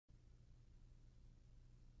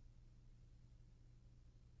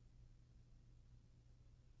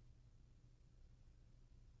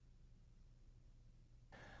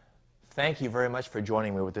Thank you very much for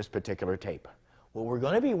joining me with this particular tape. What we're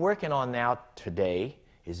going to be working on now today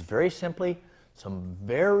is very simply some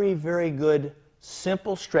very good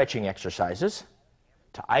simple stretching exercises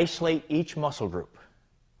to isolate each muscle group.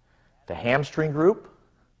 The hamstring group,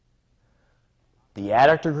 the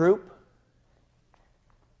adductor group,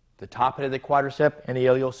 the top head of the quadricep, and the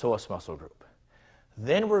iliopsoas muscle group.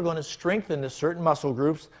 Then we're going to strengthen the certain muscle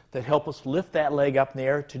groups that help us lift that leg up in the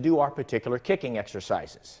air to do our particular kicking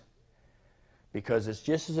exercises. Because it's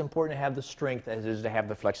just as important to have the strength as it is to have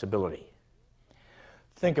the flexibility.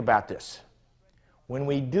 Think about this. When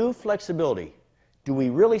we do flexibility, do we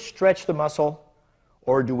really stretch the muscle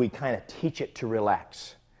or do we kind of teach it to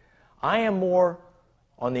relax? I am more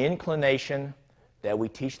on the inclination that we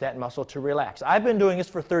teach that muscle to relax. I've been doing this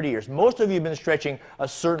for 30 years. Most of you have been stretching a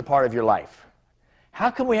certain part of your life. How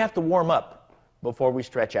come we have to warm up before we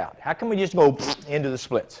stretch out? How can we just go into the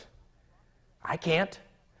splits? I can't.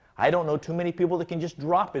 I don't know too many people that can just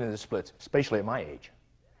drop into the splits, especially at my age.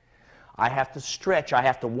 I have to stretch, I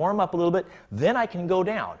have to warm up a little bit, then I can go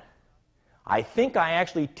down. I think I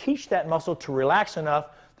actually teach that muscle to relax enough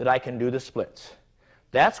that I can do the splits.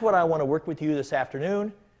 That's what I want to work with you this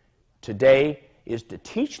afternoon. Today is to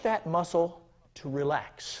teach that muscle to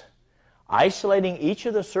relax. Isolating each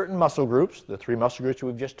of the certain muscle groups, the three muscle groups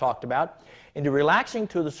we've just talked about, into relaxing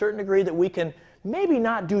to a certain degree that we can maybe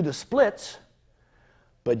not do the splits,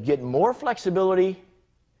 but get more flexibility,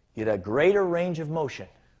 get a greater range of motion.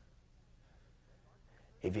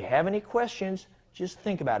 If you have any questions, just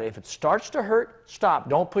think about it. If it starts to hurt,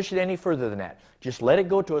 stop. Don't push it any further than that. Just let it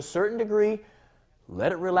go to a certain degree.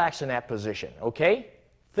 Let it relax in that position, okay?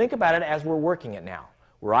 Think about it as we're working it now.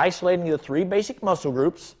 We're isolating the three basic muscle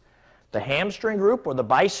groups, the hamstring group, or the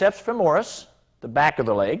biceps femoris, the back of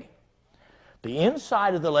the leg, the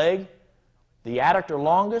inside of the leg, the adductor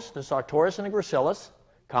longus, the sartorius, and the gracilis,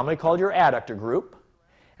 commonly called your adductor group,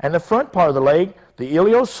 and the front part of the leg, the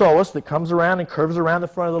iliopsoas that comes around and curves around the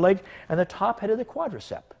front of the leg, and the top head of the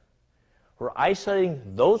quadricep. We're isolating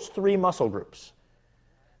those three muscle groups.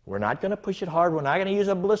 We're not going to push it hard. We're not going to use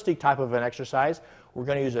a ballistic type of an exercise. We're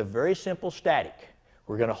going to use a very simple static.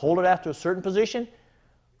 We're going to hold it after a certain position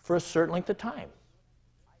for a certain length of time.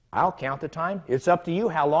 I'll count the time. It's up to you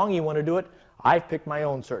how long you want to do it. I've picked my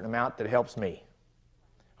own certain amount that helps me.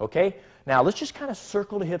 Okay? Now let's just kind of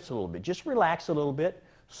circle the hips a little bit. Just relax a little bit.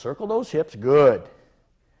 Circle those hips. Good.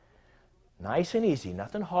 Nice and easy.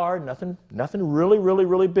 Nothing hard. Nothing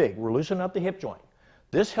really big. We're loosening up the hip joint.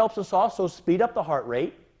 This helps us also speed up the heart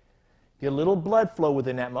rate, get a little blood flow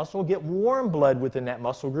within that muscle, get warm blood within that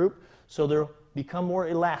muscle group so they'll become more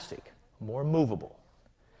elastic, more movable.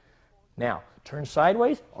 Now, turn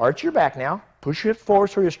sideways. Arch your back now. Push your hip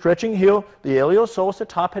forward so you're stretching the iliopsoas, the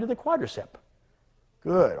top head of the quadricep.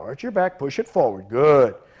 Good. Arch your back, push it forward.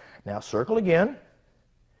 Good. Now circle again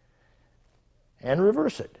and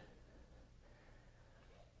reverse it.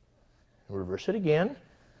 Reverse it again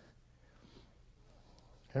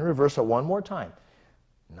and reverse it one more time.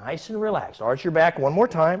 Nice and relaxed. Arch your back one more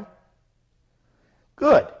time.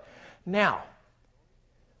 Good. Now,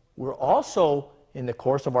 we're also, in the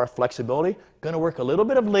course of our flexibility, going to work a little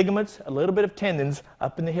bit of ligaments, a little bit of tendons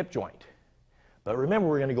up in the hip joint. But remember,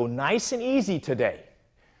 we're going to go nice and easy today.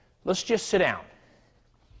 Let's just sit down.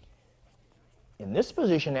 In this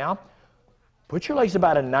position now, put your legs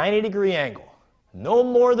about a 90-degree angle. No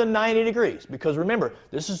more than 90 degrees. Because remember,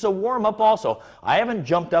 this is a warm-up also. I haven't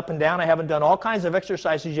jumped up and down. I haven't done all kinds of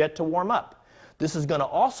exercises yet to warm up. This is going to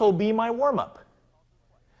also be my warm-up.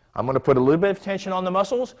 I'm going to put a little bit of tension on the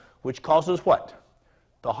muscles, which causes what?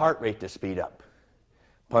 The heart rate to speed up.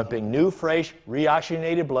 Pumping new, fresh,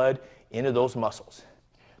 reoxygenated blood into those muscles.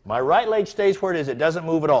 My right leg stays where it is. It doesn't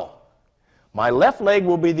move at all. My left leg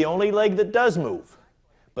will be the only leg that does move,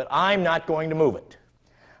 but I'm not going to move it.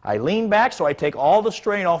 I lean back so I take all the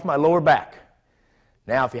strain off my lower back.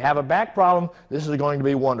 Now, if you have a back problem, this is going to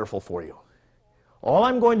be wonderful for you. All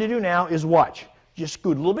I'm going to do now is watch. Just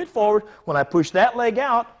scoot a little bit forward. When I push that leg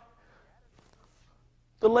out,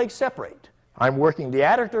 the legs separate. I'm working the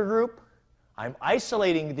adductor group. I'm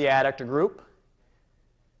isolating the adductor group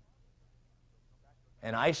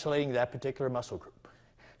and isolating that particular muscle group.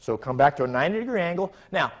 So come back to a 90-degree angle.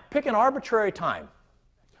 Now, pick an arbitrary time.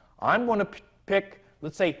 I'm going to pick,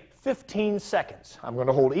 let's say, 15 seconds. I'm going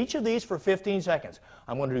to hold each of these for 15 seconds.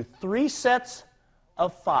 I'm going to do 3 sets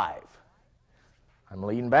of 5. I'm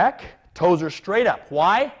leaning back. Toes are straight up.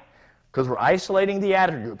 Why? Because we're isolating the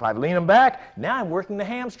adductor group. I've leaned them back. Now I'm working the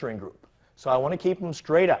hamstring group. So I want to keep them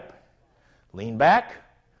straight up. Lean back.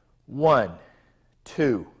 1,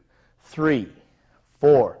 2, 3,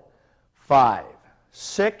 4, 5,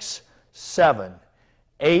 6, 7,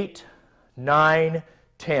 8, 9,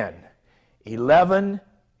 10, 11,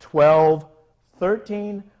 12,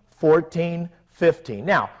 13, 14, 15.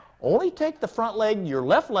 Now, only take the front leg, your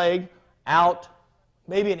left leg, out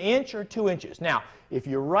maybe an inch or 2 inches. Now, if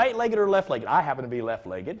you're right-legged or left-legged, I happen to be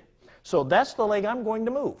left-legged, so that's the leg I'm going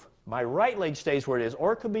to move. My right leg stays where it is,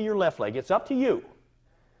 or it could be your left leg. It's up to you.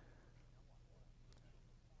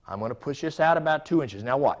 I'm going to push this out about 2 inches.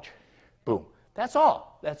 Now watch. Boom. That's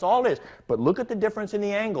all. That's all it is. But look at the difference in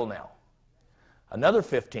the angle now. Another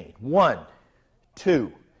 15. 1,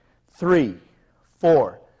 2, 3,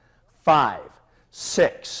 4, 5,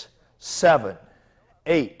 6, 7,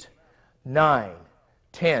 8, 9,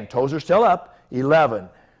 10. Toes are still up. 11,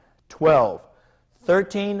 12,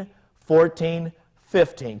 13, 14,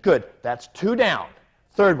 15. Good. That's 2 down.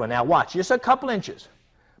 Third one. Now watch. Just a couple inches.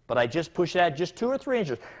 But I just push that just 2 or 3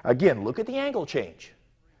 inches. Again, look at the angle change.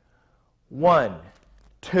 1,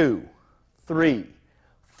 2, 3,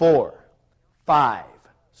 4, 5,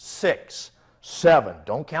 6, 7.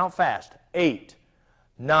 Don't count fast. 8,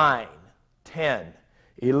 9, 10,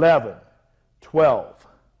 11, 12,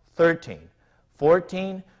 13,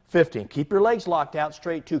 14, 15. Keep your legs locked out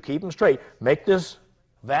straight too. Keep them straight. Make this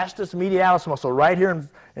vastus medialis muscle right here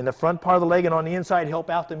in the front part of the leg and on the inside help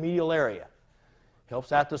out the medial area.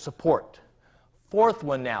 Helps out the support. Fourth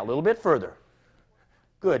one now, a little bit further.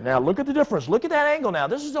 Good. Now look at the difference. Look at that angle now.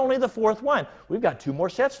 This is only the fourth one. We've got 2 more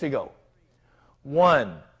sets to go.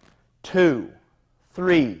 1, 2,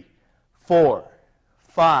 3, 4,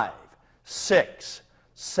 5, 6,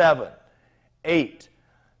 7, 8,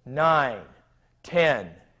 9, 10,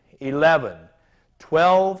 11,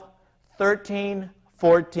 12, 13,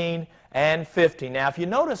 14, and 15. Now, if you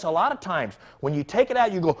notice, a lot of times when you take it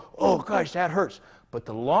out, you go, oh gosh, that hurts. But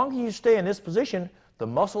the longer you stay in this position, the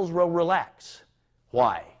muscles will relax.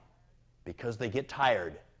 Why? Because they get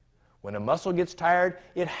tired. When a muscle gets tired,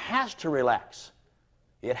 it has to relax.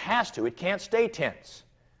 It has to. It can't stay tense.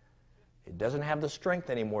 It doesn't have the strength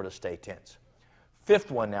anymore to stay tense. Fifth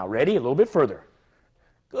one now. Ready? A little bit further.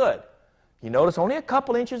 Good. You notice only a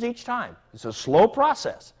couple inches each time. It's a slow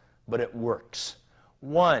process, but it works.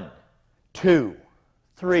 1, 2,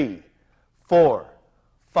 3, 4,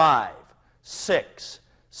 5, 6,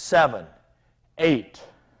 7, 8,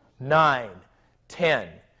 9, 10,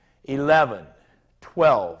 11,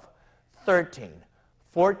 12, 13,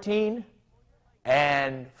 14,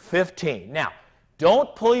 and 15. Now,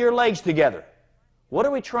 don't pull your legs together. What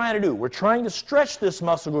are we trying to do? We're trying to stretch this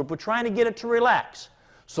muscle group. We're trying to get it to relax.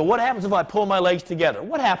 So what happens if I pull my legs together?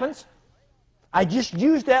 What happens? I just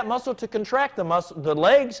used that muscle to contract the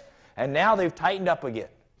legs, and now they've tightened up again.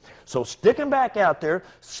 So stick them back out there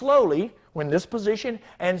slowly when this position,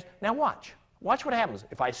 and now watch. Watch what happens.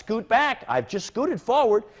 If I scoot back, I've just scooted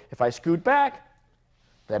forward. If I scoot back,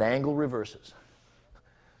 that angle reverses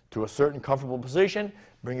to a certain comfortable position.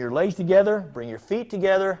 Bring your legs together, bring your feet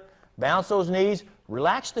together, bounce those knees,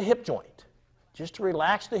 relax the hip joint. Just to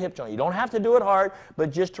relax the hip joint. You don't have to do it hard,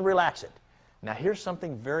 but just to relax it. Now here's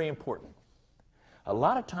something very important. A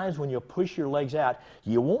lot of times when you push your legs out,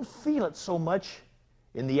 you won't feel it so much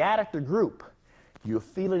in the adductor group. You'll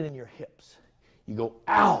feel it in your hips. You go,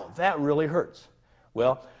 ow, that really hurts.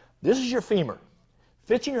 Well, this is your femur.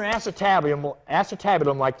 Fits in your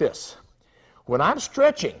acetabulum like this. When I'm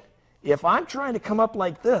stretching, if I'm trying to come up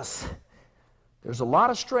like this, there's a lot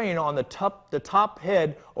of strain on the top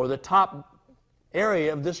head or the top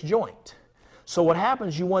area of this joint. So what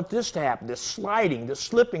happens, you want this to happen, this sliding, this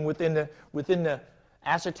slipping within the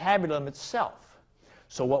acetabulum itself.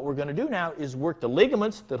 So what we're going to do now is work the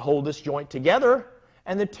ligaments that hold this joint together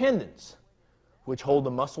and the tendons, which hold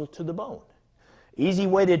the muscle to the bone. Easy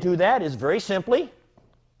way to do that is very simply,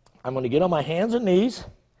 I'm going to get on my hands and knees.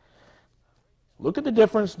 Look at the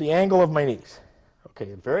difference, the angle of my knees.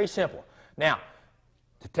 Okay, very simple. Now,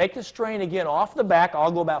 to take the strain again off the back,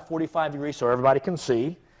 I'll go about 45 degrees so everybody can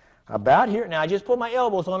see. About here, now I just put my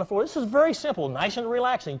elbows on the floor. This is very simple, nice and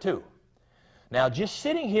relaxing too. Now just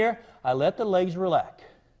sitting here, I let the legs relax.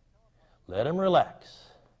 Let them relax.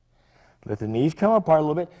 Let the knees come apart a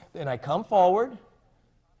little bit. Then I come forward,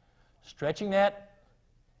 stretching that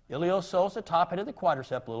iliopsoas, the top head of the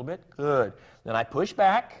quadricep a little bit. Good. Then I push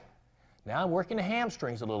back. Now I'm working the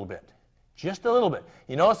hamstrings a little bit. Just a little bit.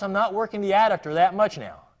 You notice I'm not working the adductor that much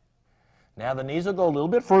now. Now the knees will go a little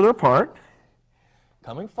bit further apart.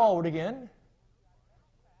 Coming forward again.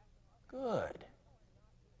 Good.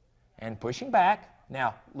 And pushing back.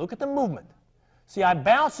 Now look at the movement. See, I'm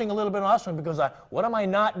bouncing a little bit on this one because what am I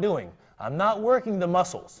not doing? I'm not working the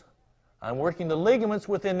muscles. I'm working the ligaments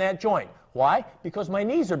within that joint. Why? Because my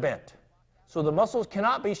knees are bent. So the muscles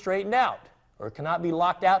cannot be straightened out, or cannot be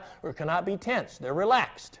locked out, or cannot be tense. They're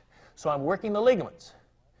relaxed. So I'm working the ligaments.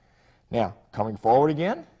 Now, coming forward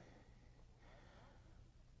again.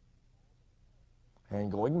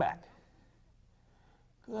 And going back.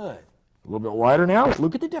 Good. A little bit wider now.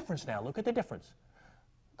 Look at the difference now. Look at the difference.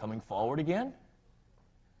 Coming forward again.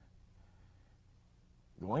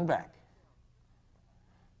 Going back.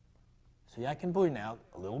 See, I can move now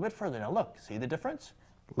a little bit further. Now look, see the difference?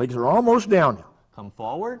 Legs are almost down now. Come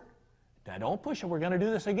forward. Now don't push it. We're going to do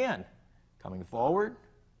this again. Coming forward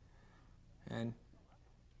and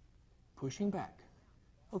pushing back.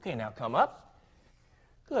 Okay, now come up.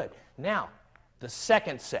 Good. Now, the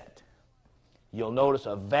second set. You'll notice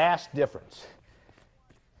a vast difference.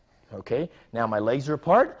 Okay, now my legs are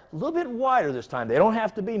apart, a little bit wider this time. They don't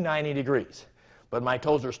have to be 90 degrees, but my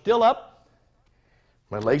toes are still up.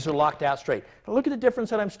 My legs are locked out straight. Now look at the difference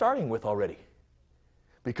that I'm starting with already,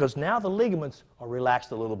 because now the ligaments are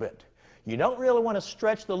relaxed a little bit. You don't really want to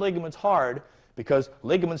stretch the ligaments hard because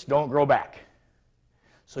ligaments don't grow back.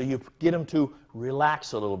 So you get them to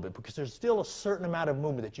relax a little bit because there's still a certain amount of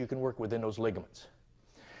movement that you can work within those ligaments.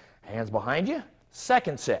 Hands behind you.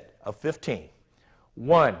 Second set of 15.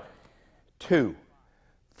 1, 2,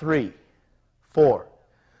 3, 4,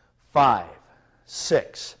 5,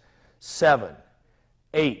 6, 7,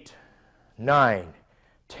 8, 9,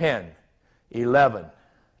 10, 11,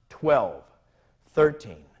 12,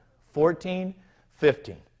 13, 14,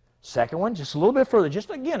 15. Second one, just a little bit further.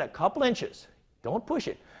 Just again, a couple inches. Don't push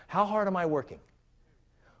it. How hard am I working?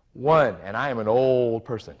 1, and I am an old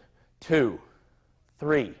person. 2,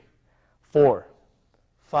 3, 4,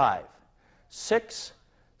 5, 6,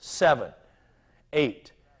 7,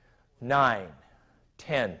 8, 9,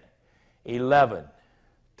 10, 11,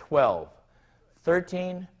 12,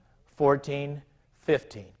 13, 14,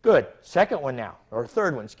 15. Good. Second one now, or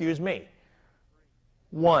third one, excuse me.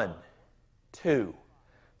 1, 2,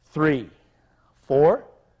 3, 4,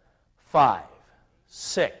 5,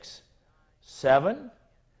 6, 7,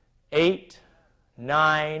 8,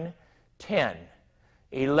 9, 10,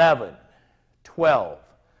 11, 12,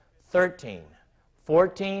 13,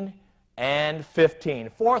 14, and 15.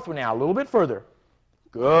 Fourth one now, a little bit further.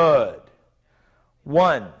 Good.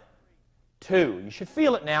 1, 2. You should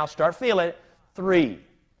feel it now. Start feeling it. 3,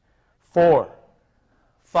 4,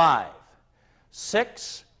 5,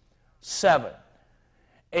 6, 7,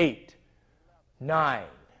 8, 9,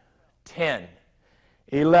 10,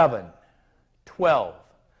 11, 12,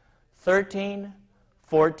 13,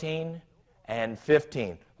 14, and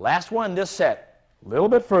 15. Last one, this set. A little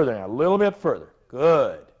bit further now, a little bit further.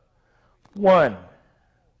 Good. 1,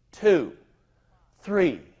 2,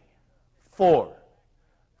 3, 4,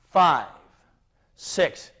 5,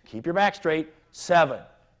 6. Keep your back straight. 7,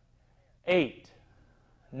 8,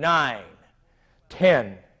 9,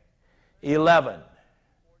 10, 11,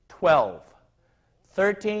 12,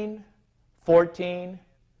 13, 14.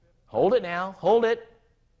 Hold it now. Hold it.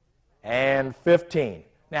 And 15.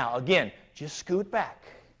 Now, again, just scoot back.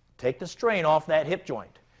 Take the strain off that hip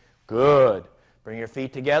joint. Good. Bring your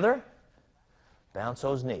feet together. Bounce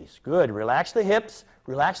those knees. Good. Relax the hips.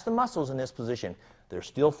 Relax the muscles in this position. They're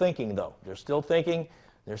still thinking, though. They're still thinking.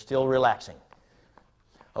 They're still relaxing.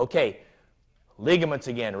 Okay. Ligaments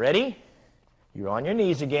again. Ready? You're on your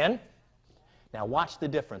knees again. Now watch the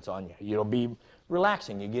difference on you. You'll be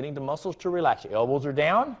relaxing. You're getting the muscles to relax. Your elbows are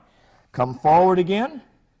down. Come forward again.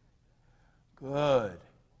 Good.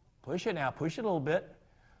 Push it now. Push it a little bit.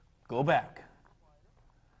 Go back.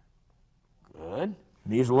 Good.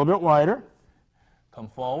 Knees a little bit wider. Come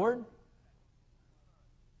forward.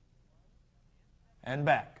 And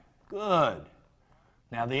back. Good.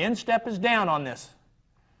 Now the instep is down on this,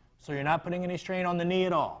 so you're not putting any strain on the knee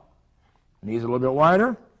at all. Knees a little bit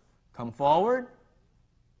wider. Come forward.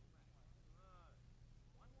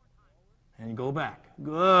 And go back.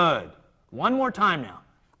 Good. One more time now.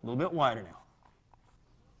 A little bit wider now.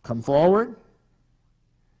 Come forward.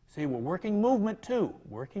 See, we're working movement too.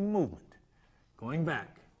 Working movement. Going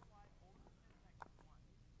back.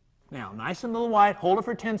 Now, nice and little wide. Hold it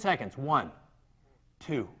for 10 seconds. 1,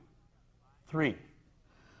 2, 3,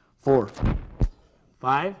 4,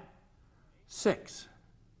 5, 6,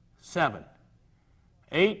 7,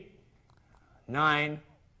 8, 9,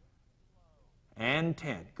 and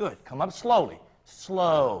 10. Good. Come up slowly.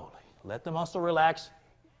 Slowly. Let the muscle relax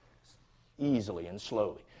easily and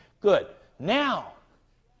slowly. Good. Now,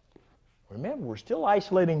 remember, we're still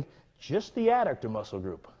isolating just the adductor muscle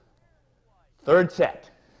group. Third set.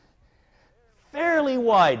 Fairly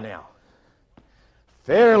wide now.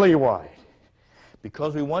 Fairly wide.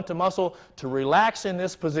 Because we want the muscle to relax in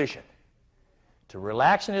this position. To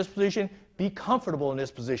relax in this position, be comfortable in this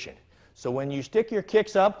position. So when you stick your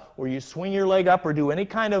kicks up or you swing your leg up or do any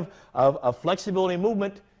kind of flexibility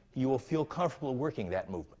movement, you will feel comfortable working that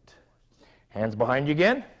movement. Hands behind you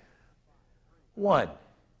again. 1,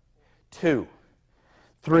 2,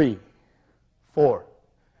 3, 4,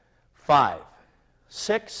 5,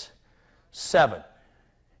 6, 7,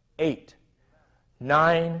 8,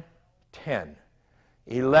 9, 10,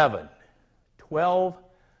 11, 12,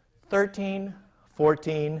 13,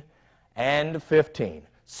 14, and 15.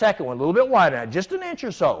 Second one, a little bit wider now, just an inch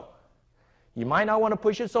or so. You might not want to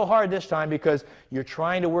push it so hard this time because you're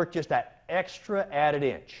trying to work just that extra added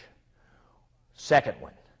inch. Second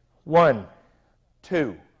one. 1,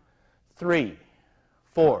 2, 3,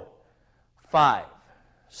 4, 5,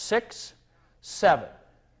 6, 7,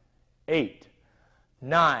 8,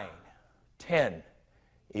 9, 10,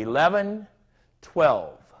 11,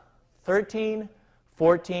 12, 13,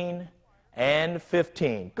 14, and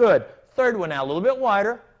 15. Good. Third one now, a little bit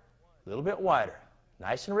wider. A little bit wider.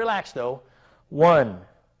 Nice and relaxed though. 1,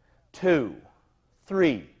 2,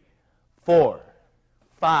 3, 4,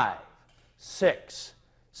 5, 6,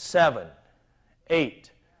 7,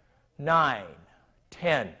 8, 9,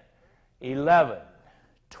 10, 11,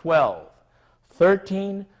 12,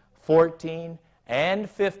 13, 14, and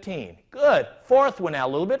 15. Good. Fourth one now, a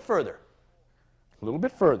little bit further. A little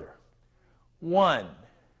bit further. 1,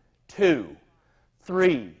 2,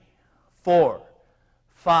 3, 4,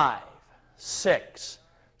 5, 6,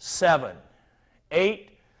 7, 8,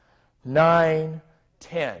 9,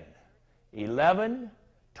 10, 11,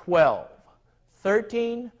 12,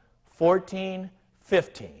 13, 14,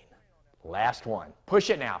 15. Last one. Push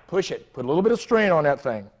it now. Push it. Put a little bit of strain on that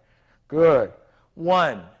thing. Good.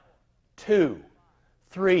 1, 2,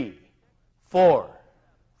 3, 4,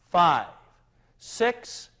 5,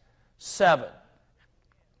 6, 7,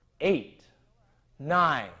 8,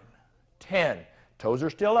 9, 10. Toes are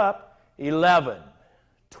still up. 11,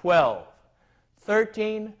 12,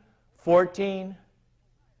 13, 14.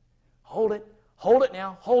 Hold it. Hold it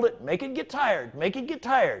now. Hold it. Make it get tired. Make it get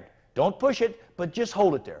tired. Don't push it, but just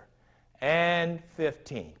hold it there. And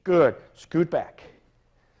 15. Good. Scoot back.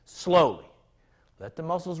 Slowly. Let the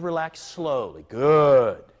muscles relax slowly.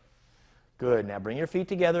 Good. Good. Now bring your feet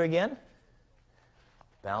together again.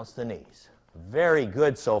 Bounce the knees. Very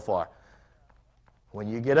good so far. When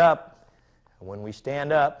you get up, when we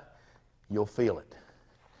stand up, you'll feel it.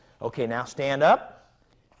 Okay, now stand up.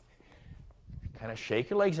 Kind of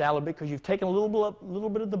shake your legs out a little bit because you've taken a little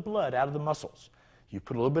bit of the blood out of the muscles. You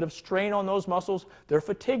put a little bit of strain on those muscles. They're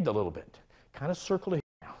fatigued a little bit. Kind of circle the hips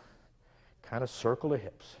now. Kind of circle the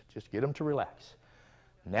hips. Just get them to relax.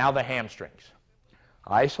 Now the hamstrings.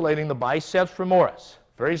 Isolating the biceps femoris.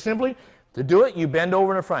 Very simply, to do it, you bend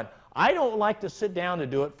over in the front. I don't like to sit down to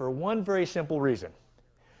do it for one very simple reason.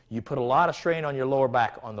 You put a lot of strain on your lower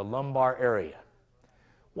back, on the lumbar area.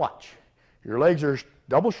 Watch. Your legs are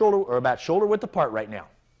double shoulder, or about shoulder width apart right now.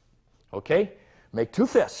 Okay? Make two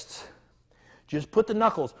fists. Just put the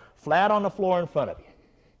knuckles flat on the floor in front of you.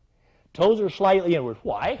 Toes are slightly inward.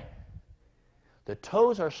 Why? The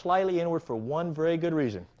toes are slightly inward for one very good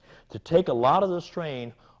reason. To take a lot of the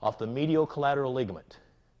strain off the medial collateral ligament,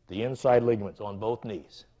 the inside ligaments on both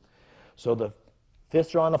knees. So the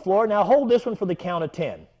fists are on the floor. Now hold this one for the count of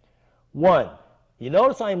 10. 1. You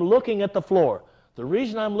notice I'm looking at the floor. The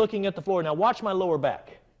reason I'm looking at the floor, now watch my lower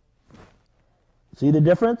back. See the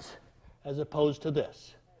difference? As opposed to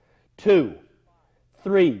this. 2,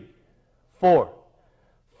 3, 4,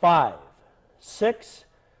 5, 6,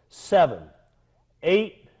 7,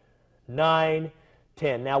 8, 9,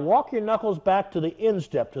 10. Now walk your knuckles back to the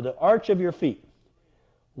instep, to the arch of your feet.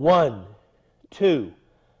 1, 2,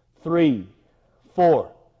 3,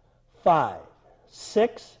 4, 5,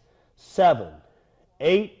 6, 7,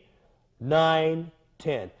 8, 9,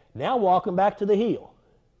 10. Now walk them back to the heel.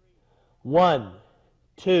 1,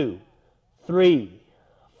 2, 3,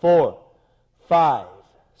 4, 5,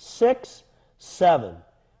 6, 7,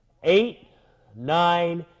 8,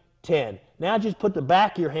 9, 10. Now just put the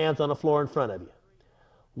back of your hands on the floor in front of you.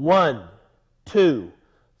 1, 2,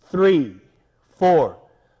 3, 4,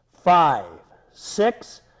 5,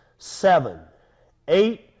 6, 7,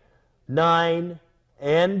 8, 9,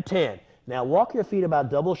 and 10. Now walk your feet about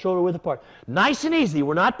double shoulder width apart. Nice and easy.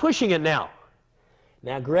 We're not pushing it now.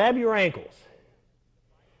 Now grab your ankles.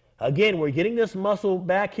 Again, we're getting this muscle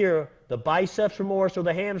back here, the biceps femoris or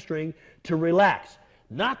the hamstring, to relax.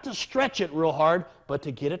 Not to stretch it real hard, but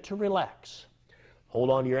to get it to relax. Hold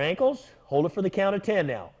on to your ankles. Hold it for the count of 10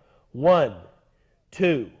 now. 1,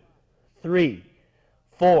 2, 3,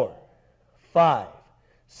 4, 5,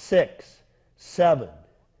 6, 7,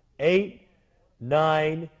 8,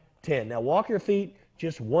 9, 10. Now walk your feet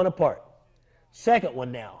just one apart. Second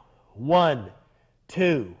one now. 1,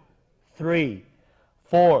 2, 3,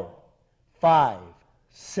 4, 5,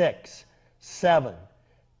 6, 7,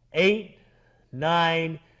 8,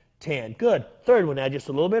 9, 10. Good. Third one now, just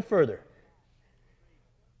a little bit further.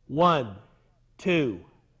 1, 2,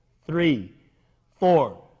 3,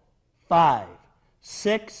 4, 5,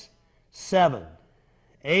 6, 7,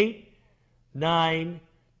 8, 9,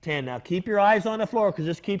 10. Now keep your eyes on the floor because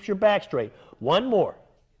this keeps your back straight. One more.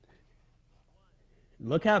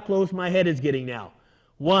 Look how close my head is getting now.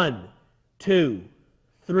 1, 2,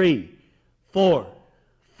 3, 4,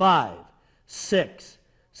 5, 6,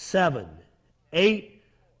 7, 8,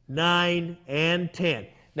 9, and 10.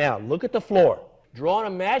 Now look at the floor. Draw an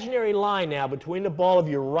imaginary line now between the ball of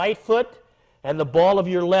your right foot and the ball of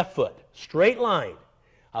your left foot. Straight line.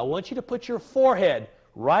 I want you to put your forehead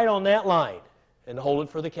right on that line and hold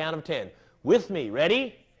it for the count of 10. With me.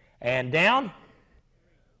 Ready? And down.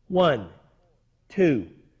 1, 2,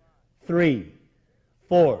 3,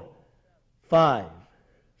 4, 5,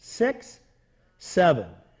 6, 7,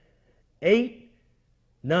 8,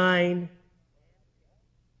 9,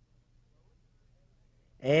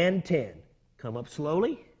 and 10. Come up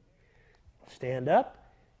slowly. Stand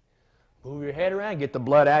up. Move your head around. Get the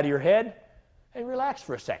blood out of your head. And relax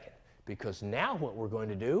for a second. Because now what we're going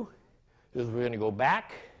to do is we're going to go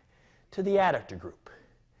back to the adductor group.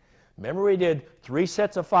 Remember we did 3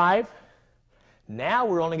 sets of 5? Now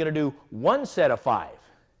we're only going to do 1 set of 5.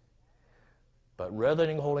 But rather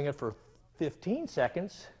than holding it for 15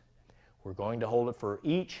 seconds, we're going to hold it for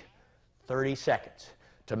each 30 seconds.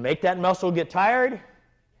 To make that muscle get tired,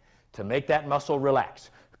 to make that muscle relax.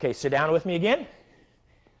 Okay, sit down with me again.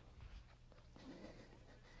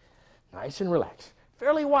 Nice and relaxed.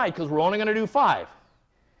 Fairly wide because we're only going to do 5.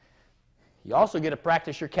 You also get to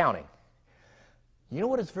practice your counting. You know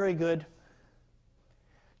what is very good?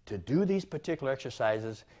 To do these particular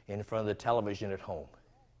exercises in front of the television at home.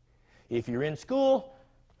 If you're in school,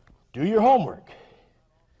 do your homework.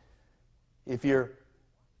 If you're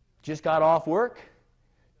just got off work,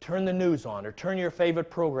 turn the news on or turn your favorite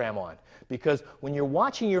program on. Because when you're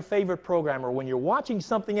watching your favorite program or when you're watching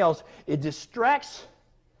something else, it distracts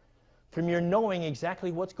from your knowing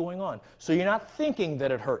exactly what's going on. So you're not thinking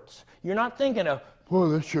that it hurts. You're not thinking of, oh,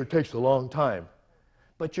 this sure takes a long time.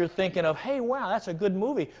 But you're thinking of, hey, wow, that's a good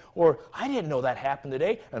movie. Or, I didn't know that happened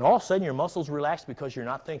today. And all of a sudden your muscles relax because you're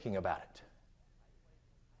not thinking about it.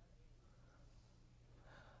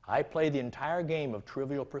 I play the entire game of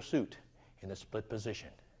Trivial Pursuit in a split position.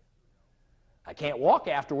 I can't walk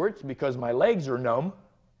afterwards because my legs are numb,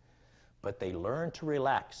 but they learn to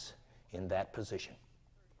relax in that position.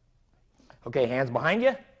 Okay, hands behind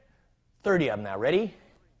you. 30 of them now. Ready?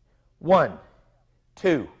 1,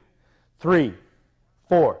 2, 3,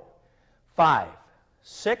 4, 5,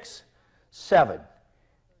 6, 7,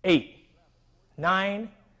 8, 9,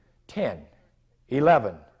 10,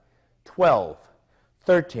 11, 12,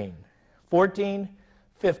 13, 14,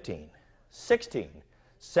 15, 16,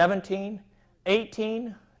 17,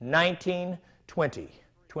 18, 19, 20,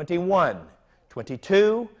 21,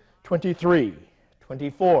 22, 23,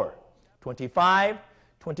 24, 25,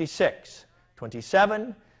 26,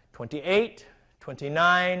 27, 28,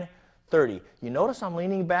 29, 30. You notice I'm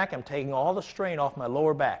leaning back. I'm taking all the strain off my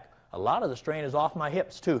lower back. A lot of the strain is off my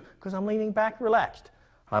hips too because I'm leaning back relaxed.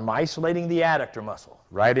 I'm isolating the adductor muscle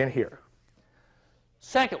right in here.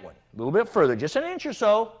 Second one, a little bit further, just an inch or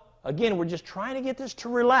so. Again, we're just trying to get this to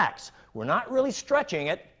relax. We're not really stretching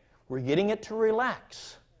it. We're getting it to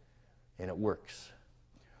relax. And it works.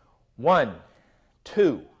 1,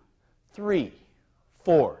 2, 3,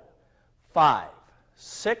 4, 5,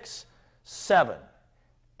 6, 7,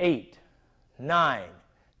 8, 9,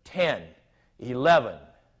 10, 11,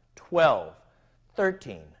 12,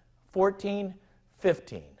 13, 14,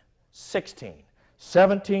 15, 16,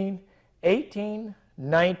 17, 18,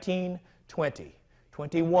 19, 20,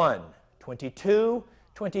 21, 22,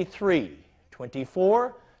 23,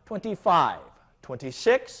 24, 25,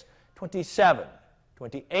 26, 27,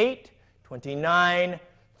 28, 29,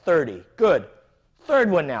 30. Good. Third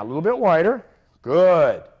one now, a little bit wider.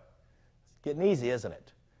 Good. It's getting easy, isn't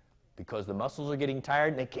it? Because the muscles are getting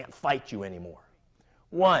tired and they can't fight you anymore.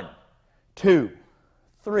 1, 2,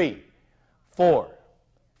 3, 4,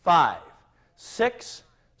 5, 6,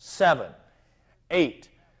 7, 8,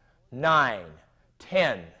 9,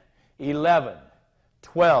 10, 11,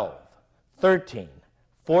 12, 13,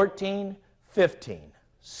 14, 15,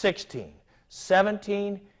 16,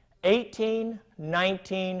 17, 18,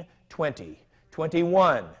 19, 20,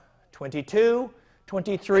 21, 22,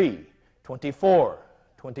 23, 24,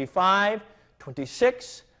 25,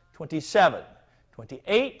 26, 27,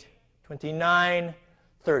 28, 29,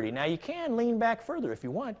 30. Now you can lean back further if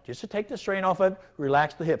you want, just to take the strain off of it,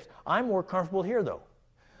 relax the hips. I'm more comfortable here though.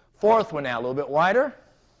 Fourth one now, a little bit wider.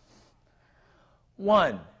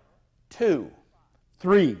 1, 2,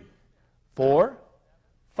 3, 4,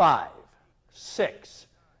 5, 6,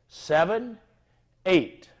 7,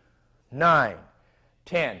 8, 9,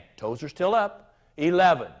 10. Toes are still up.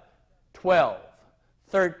 11, 12,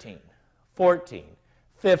 13, 14,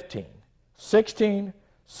 15, 16,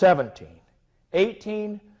 17,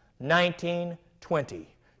 18, 19, 20,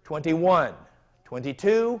 21,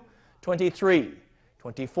 22, 23,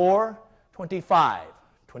 24, 25,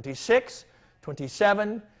 26,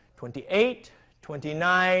 27, 28,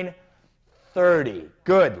 29, 30.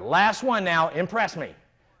 Good. Last one now. Impress me.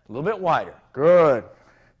 A little bit wider. Good.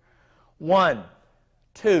 1,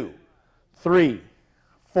 2, 3,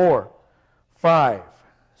 4, 5,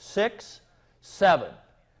 6, 7,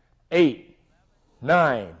 8,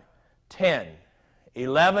 9, 10,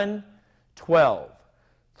 11, 12,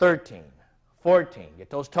 13, 14. Get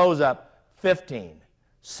those toes up. 15,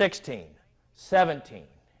 16, 17,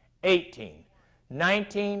 18,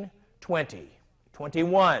 19, 20,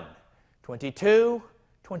 21, 22,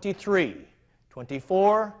 23,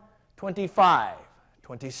 24, 25,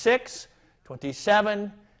 26,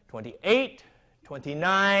 27, 28,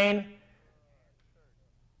 29,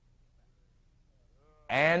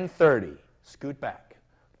 and 30. Scoot back.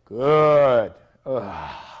 Good.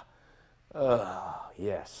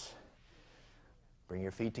 Yes. Bring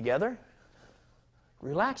your feet together.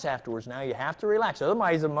 Relax afterwards now. You have to relax.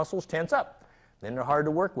 Otherwise, the muscles tense up. Then they're hard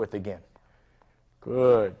to work with again.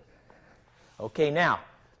 Good. Okay, now,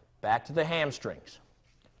 back to the hamstrings.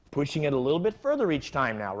 Pushing it a little bit further each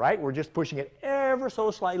time now, right? We're just pushing it ever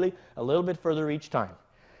so slightly, a little bit further each time.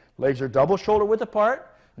 Legs are double shoulder width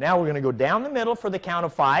apart. Now we're going to go down the middle for the count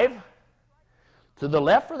of 5, to the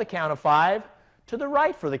left for the count of 5, to the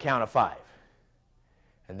right for the count of 5,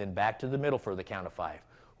 and then back to the middle for the count of 5.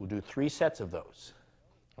 We'll do 3 sets of those.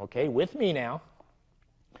 Okay, with me now.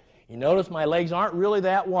 You notice my legs aren't really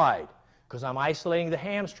that wide because I'm isolating the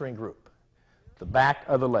hamstring group, the back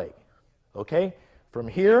of the leg. Okay, from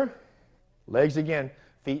here, legs again,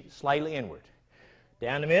 feet slightly inward.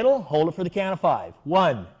 Down the middle, hold it for the count of 5.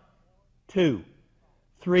 1, 2,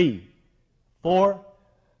 3, 4,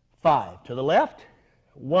 5. To the left,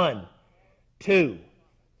 1, 2,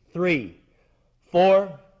 3,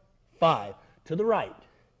 4, 5. To the right,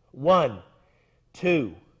 1,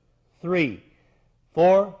 2, 3,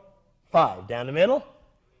 4, 5. Down the middle,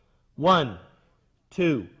 1,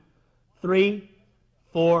 2, 3,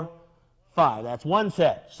 4, 5. That's one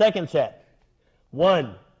set. Second set,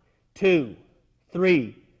 1, 2,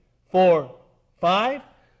 3, 4, 5.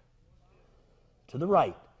 To the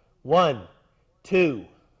right, 1, 2,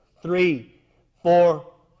 3, 4,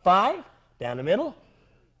 5. Down the middle,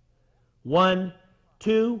 1,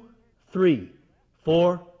 2, 3,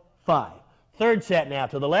 4, 5. Third set now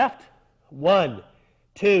to the left, 1,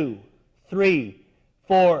 2, 3,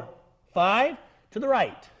 4, 5. To the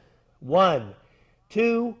right, 1,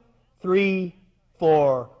 2, 3,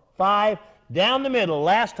 4, 5. Down the middle,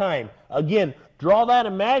 last time. Again, draw that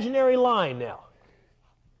imaginary line now.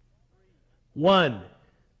 1,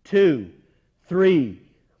 2, 3,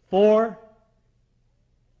 4,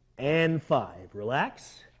 and 5.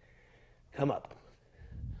 Relax. Come up.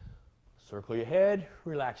 Circle your head.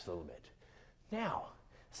 Relax a little bit. Now,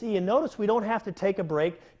 see, you notice we don't have to take a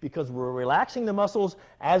break because we're relaxing the muscles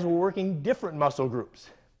as we're working different muscle groups.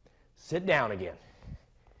 Sit down again.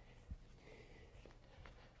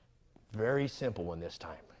 Very simple one this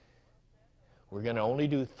time. We're going to only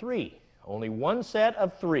do 3. Only one set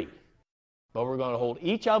of 3. But we're going to hold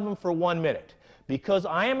each of them for 1 minute. Because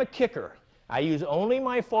I am a kicker, I use only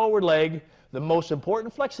my forward leg. The most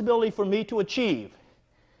important flexibility for me to achieve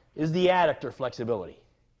is the adductor flexibility.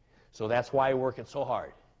 So that's why I work it so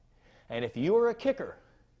hard. And if you are a kicker,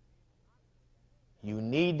 you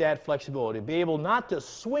need that flexibility to be able not to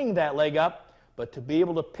swing that leg up, but to be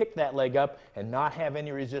able to pick that leg up and not have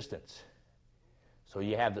any resistance. So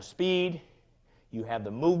you have the speed, you have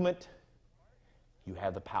the movement, you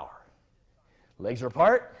have the power. Legs are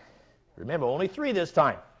apart. Remember, only 3 this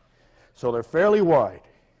time. So they're fairly wide.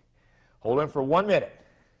 Hold them for 1 minute.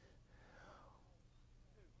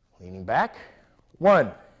 Leaning back.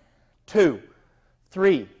 1, 2,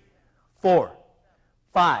 3, 4,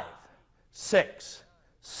 5, 6,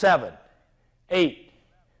 7, 8,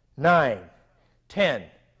 9, 10,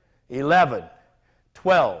 11,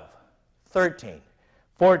 12, 13,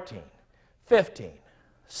 14, 15,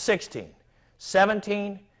 16,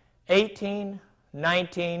 17, 18,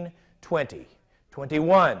 19, 20,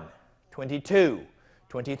 21, 22,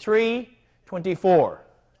 23, 24,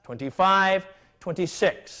 25,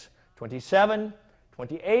 26, 27,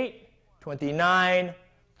 28, 29,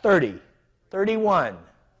 30, 31,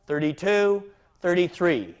 32,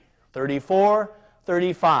 33, 34,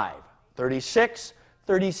 35, 36,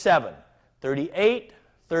 37, 38,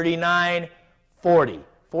 39, 40,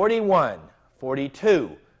 41,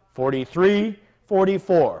 42, 43,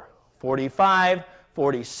 44, 45,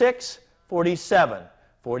 46, 47,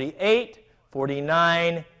 48,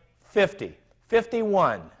 49, 50,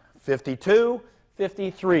 51, 52,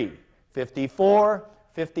 53, 54,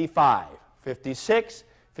 55, 56,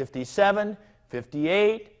 57,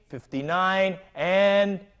 58, 59,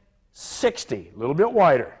 and 60. A little bit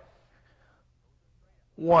wider.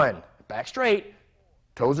 1, back straight,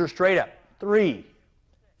 toes are straight up. 3,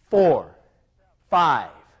 4, 5,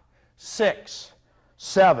 6,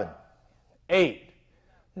 7, 8,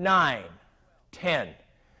 9, 10,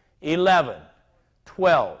 11,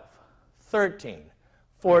 12, 13,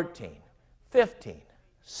 14, 15,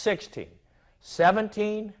 16,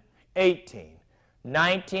 17, 18,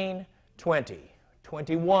 19, 20,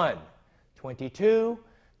 21, 22,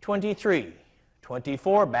 23,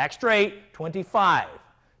 24, back straight, 25,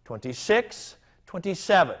 26,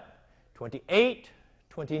 27, 28,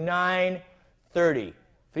 29, 30.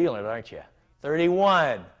 Feeling it, aren't you?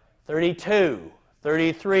 31, 32,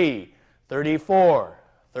 33, 34,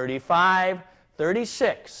 35,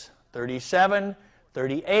 36, 37,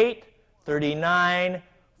 38, 39,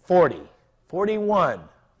 40, 41,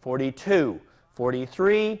 42,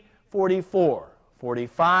 43, 44,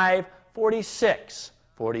 45, 46,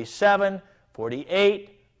 47, 48,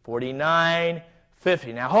 49,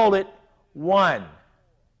 50. Now hold it. 1,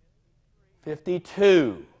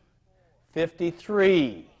 52,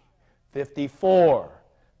 53, 54,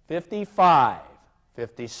 55,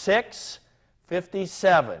 56,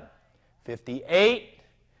 57, 58,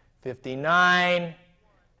 59,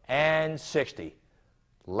 and 60.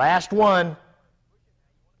 Last one.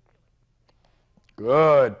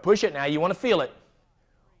 Good. Push it now. You want to feel it.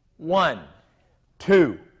 1,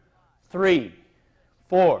 2, 3,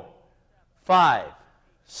 4, 5,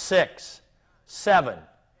 6, 7,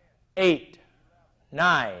 8,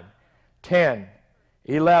 9, 10,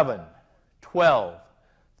 11, 12,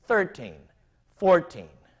 13, 14,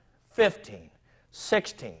 15,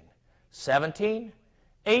 16, 17,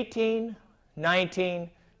 18, 19,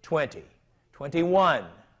 20, 21,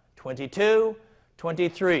 22,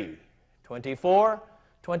 23, 24,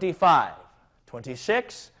 25,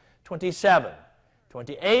 26, 27,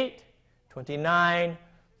 28, 29,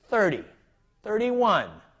 30, 31,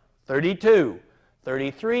 32,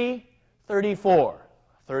 33, 34,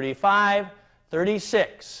 35,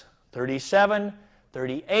 36, 37,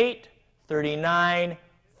 38, 39,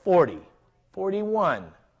 40, 41,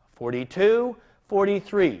 42,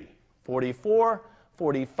 43, 44,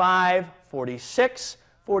 45, 46,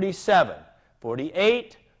 47,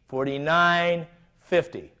 48, 49,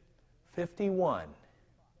 50, 51,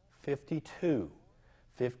 52,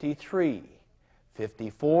 53,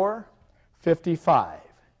 54, 55,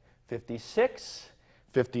 56,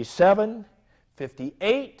 57,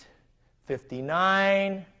 58,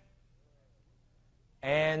 59,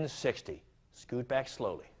 and 60. Scoot back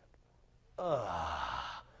slowly.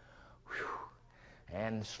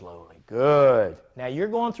 And slowly. Good. Now you're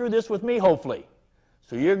going through this with me, hopefully.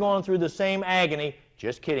 So you're going through the same agony.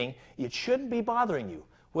 Just kidding. It shouldn't be bothering you.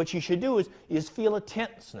 What you should do is feel a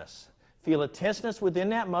tenseness. Feel a tenseness within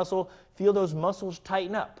that muscle. Feel those muscles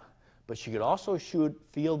tighten up. But you should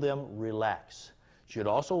feel them relax. You should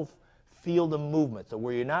also feel the movement, so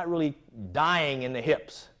where you're not really dying in the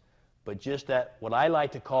hips, but just that, what I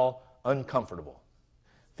like to call, uncomfortable.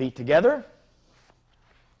 Feet together.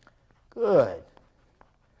 Good.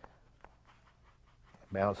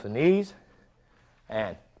 Bounce the knees.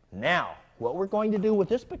 And now, what we're going to do with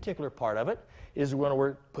this particular part of it is we're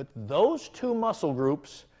going to put those two muscle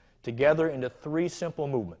groups together into 3 simple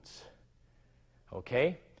movements.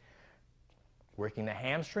 Okay? Working the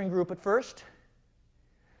hamstring group at first,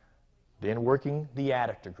 then working the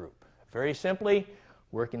adductor group. Very simply,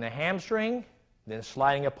 working the hamstring, then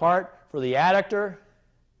sliding apart for the adductor,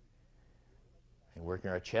 and working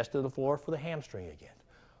our chest to the floor for the hamstring again.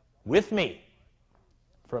 With me.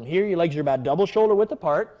 From here, your legs are about double shoulder width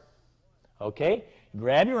apart. Okay?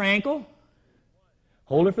 Grab your ankle.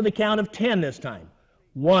 Hold it for the count of 10 this time.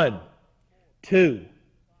 1, 2,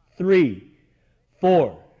 3,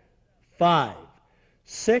 4, 5,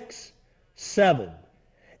 6, 7,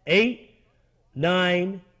 8,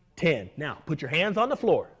 9, 10. Now, put your hands on the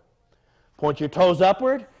floor. Point your toes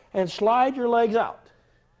upward and slide your legs out.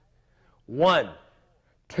 1,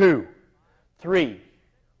 2, 3,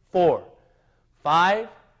 4, 5,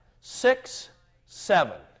 6,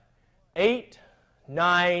 7, 8,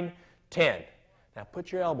 9, 10. Now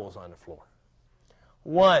put your elbows on the floor.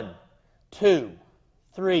 1, 2,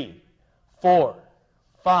 3, 4,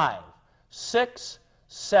 5, 6,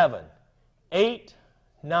 7, 8,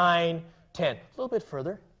 9, 10. A little bit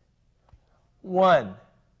further. 1,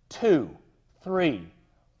 2, 3,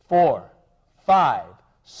 4, 5,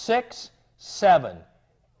 6, 7,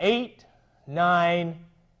 8, 9,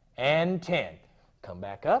 and 10. Come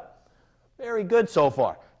back up. Very good so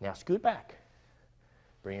far. Now scoot back.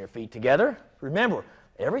 Bring your feet together. Remember,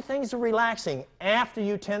 everything's relaxing after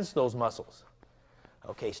you tense those muscles.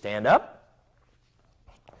 Okay, stand up.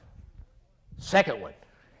 Second one.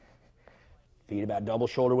 Feet about double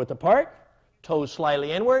shoulder width apart. Toes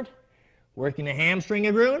slightly inward. Working the hamstring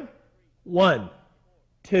and groin. 1,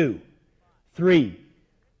 2, 3,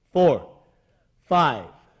 4, 5,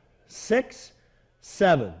 6,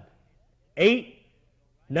 7, 8,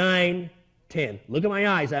 9, 10. Look at my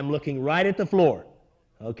eyes. I'm looking right at the floor.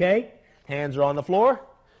 Okay? Hands are on the floor.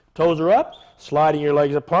 Toes are up. Sliding your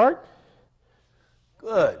legs apart.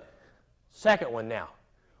 Good. Second one now.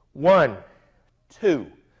 1, 2,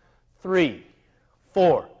 3,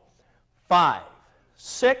 4, 5,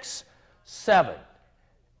 6, 7,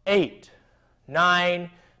 8, 9,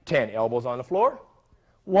 10. Elbows on the floor.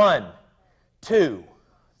 1, 2,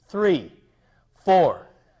 3, 4,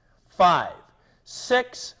 5,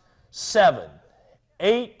 6, 7,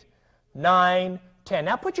 8, 9, 10.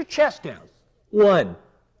 Now put your chest down. 1,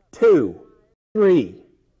 2, 3,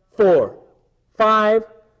 4, 5,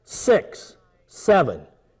 6, 7,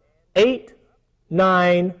 8,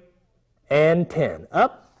 9, and 10.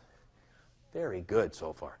 Up. Very good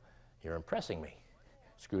so far. You're impressing me.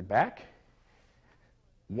 Scoot back.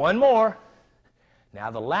 One more. Now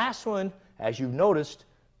the last one, as you've noticed,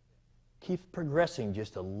 keep progressing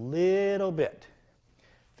just a little bit.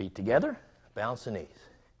 Feet together, bounce the knees.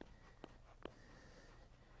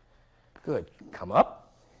 Good. Come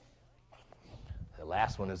up. The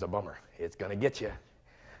last one is a bummer. It's going to get you.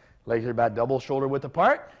 Legs are about double shoulder width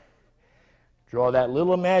apart. Draw that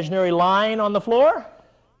little imaginary line on the floor.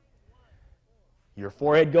 Your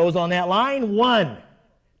forehead goes on that line. 1,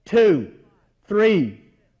 2, 3,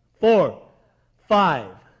 4, 5,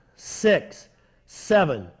 6,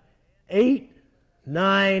 7, 8,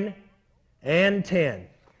 9, and 10.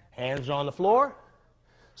 Hands are on the floor.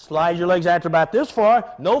 Slide your legs out to about this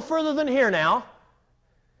far. No further than here now.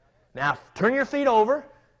 Now turn your feet over.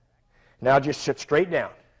 Now just sit straight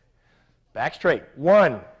down. Back straight.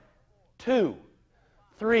 1, 2,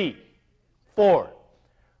 3, 4,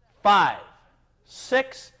 5,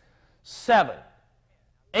 6, 7,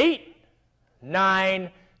 8,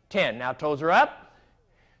 9, 10. Now toes are up.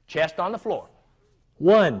 Chest on the floor.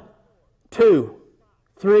 1, 2,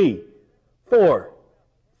 3, 4,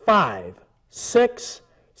 5, 6,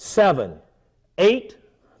 7, 8,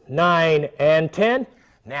 9, and 10.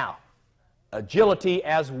 Now, agility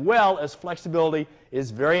as well as flexibility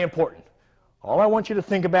is very important. All I want you to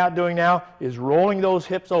think about doing now is rolling those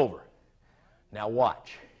hips over. Now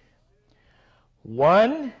watch.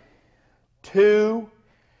 1, 2,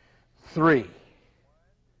 3.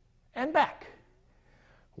 And back.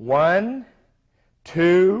 1,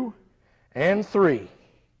 2, and 3.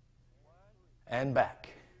 And back.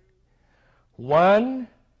 1,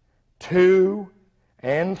 2,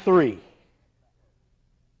 and 3.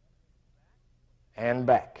 And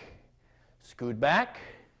back. Scoot back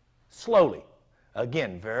slowly.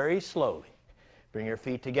 Again, very slowly. Bring your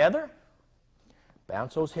feet together.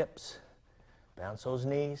 Bounce those hips. Bounce those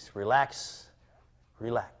knees. Relax.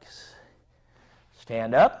 Relax.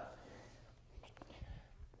 Stand up.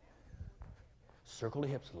 Circle the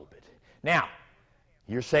hips a little bit. Now,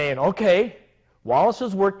 you're saying, okay, Wallace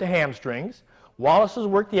has worked the hamstrings. Wallace has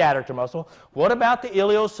worked the adductor muscle. What about the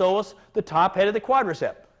iliopsoas, the top head of the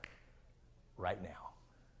quadricep? Right now.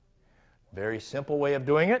 Very simple way of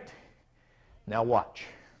doing it. Now watch.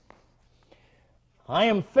 I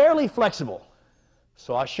am fairly flexible,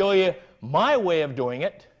 so I'll show you my way of doing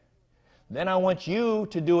it. Then I want you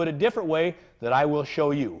to do it a different way that I will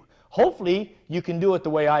show you. Hopefully, you can do it the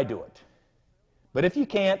way I do it. But if you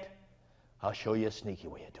can't, I'll show you a sneaky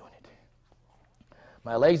way of doing it.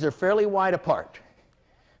 My legs are fairly wide apart.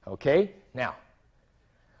 Okay? Now,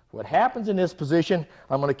 what happens in this position,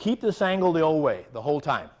 I'm going to keep this angle the old way the whole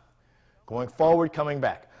time. Going forward, coming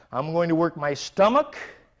back. I'm going to work my stomach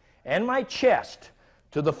and my chest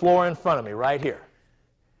to the floor in front of me, right here.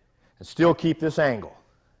 And still keep this angle.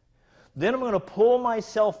 Then I'm going to pull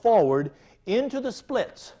myself forward into the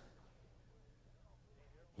splits.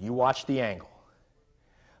 You watch the angle.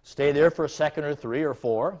 Stay there for a second or 3 or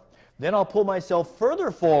 4. Then I'll pull myself further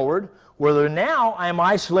forward, where now I'm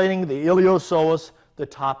isolating the iliopsoas, the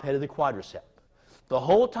top head of the quadricep. The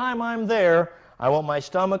whole time I'm there, I want my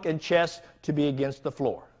stomach and chest to be against the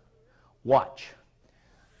floor. Watch.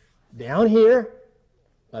 Down here,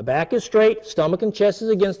 my back is straight, stomach and chest is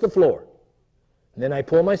against the floor. And then I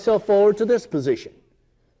pull myself forward to this position.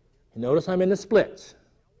 You notice I'm in the splits.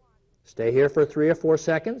 Stay here for 3 or 4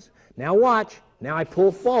 seconds. Now watch. Now I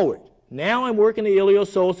pull forward. Now I'm working the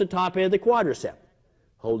iliopsoas, the top head of the quadricep.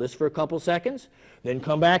 Hold this for a couple seconds. Then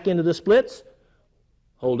come back into the splits.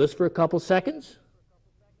 Hold this for a couple seconds.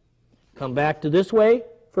 Come back to this way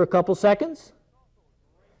for a couple seconds.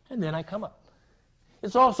 And then I come up.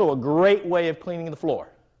 It's also a great way of cleaning the floor.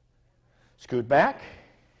 Scoot back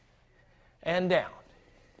and down.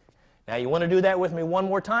 Now you want to do that with me one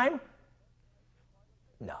more time?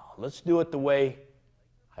 No, let's do it the way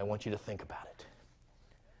I want you to think about it.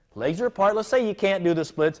 Legs are apart. Let's say you can't do the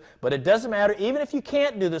splits, but it doesn't matter. Even if you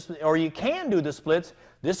can't do this, or you can do the splits,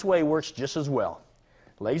 this way works just as well.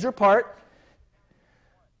 Legs are apart.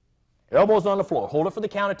 Elbows on the floor. Hold it for the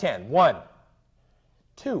count of 10. 1,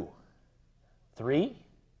 2, 3,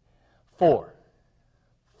 4,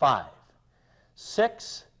 5,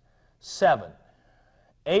 6, 7,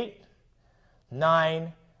 8,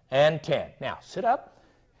 9, and 10. Now, sit up.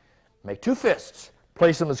 Make 2 fists.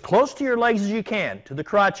 Place them as close to your legs as you can, to the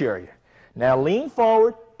crotch area. Now lean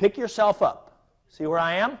forward, pick yourself up. See where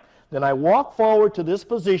I am? Then I walk forward to this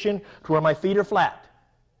position to where my feet are flat.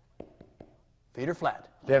 Feet are flat.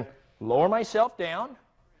 Then lower myself down.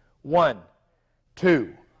 1,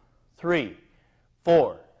 2, 3,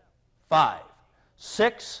 4, 5,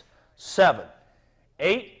 6, 7,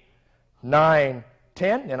 8, 9,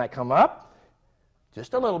 10. Then I come up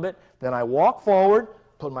just a little bit. Then I walk forward,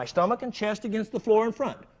 put my stomach and chest against the floor in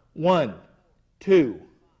front. 1, 2,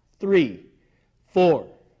 3, 4,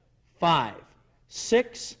 5,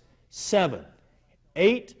 6, 7,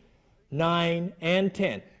 8, 9, and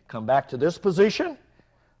 10. Come back to this position.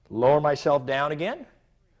 Lower myself down again.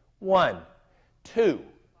 1, 2,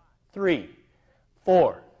 3,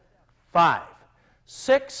 4, 5,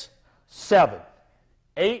 6, 7,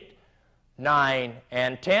 8, 9,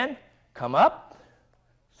 and 10. Come up.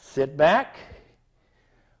 Sit back.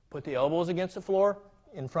 Put the elbows against the floor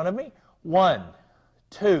in front of me. 1,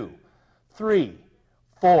 2, 3,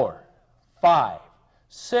 4, 5,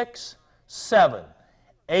 6, 7,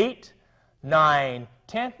 8, 9,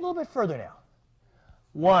 10. A little bit further now.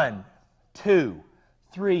 1, 2,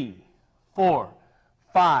 3, 4,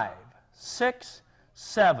 5, 6,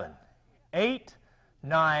 7, 8,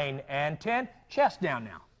 9, and 10. Chest down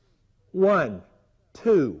now. 1,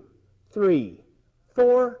 2, 3,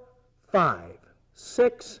 4, 5,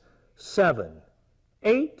 6, 7,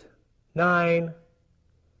 8, 9,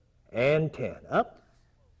 and 10. Up.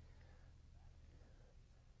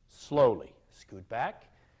 Slowly. Scoot back.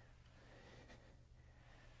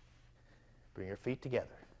 Bring your feet together.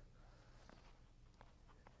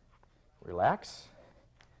 Relax.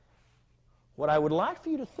 What I would like for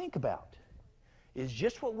you to think about is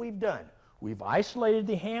just what we've done. We've isolated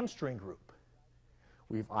the hamstring group.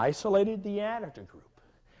 We've isolated the adductor group.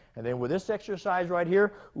 And then with this exercise right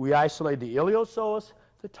here, we isolate the iliopsoas,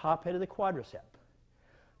 the top head of the quadricep.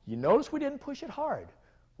 You notice we didn't push it hard.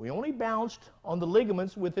 We only bounced on the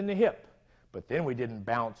ligaments within the hip. But then we didn't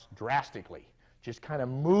bounce drastically. Just kind of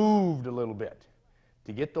moved a little bit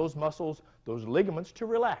to get those muscles, those ligaments to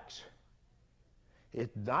relax.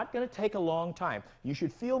 It's not going to take a long time. You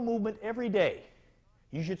should feel movement every day.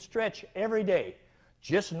 You should stretch every day,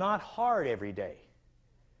 just not hard every day.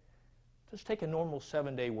 Just take a normal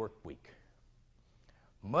 7-day work week.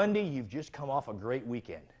 Monday, you've just come off a great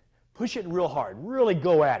weekend. Push it real hard. Really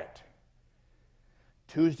go at it.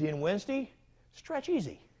 Tuesday and Wednesday, stretch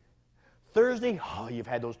easy. Thursday, you've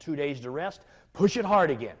had those 2 days to rest. Push it hard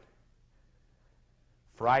again.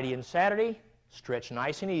 Friday and Saturday, stretch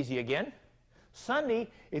nice and easy again. Sunday,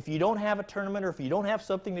 if you don't have a tournament or if you don't have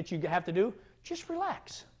something that you have to do, just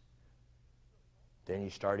relax. Then you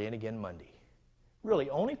start in again Monday. Really,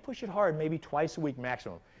 only push it hard maybe twice a week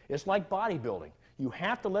maximum. It's like bodybuilding. You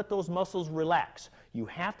have to let those muscles relax. You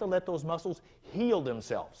have to let those muscles heal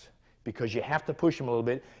themselves because you have to push them a little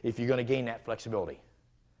bit if you're going to gain that flexibility.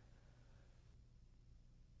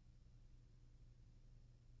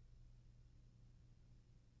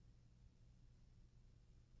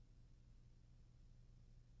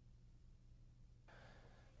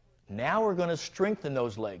 Now we're going to strengthen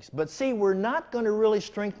those legs. But see, we're not going to really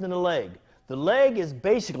strengthen the leg. The leg is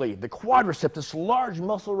basically, the quadricep, this large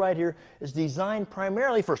muscle right here, is designed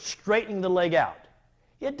primarily for straightening the leg out.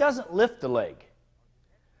 It doesn't lift the leg.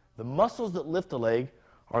 The muscles that lift the leg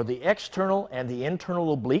are the external and the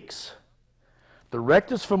internal obliques, the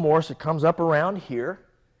rectus femoris that comes up around here,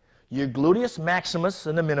 your gluteus maximus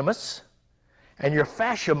and the minimus, and your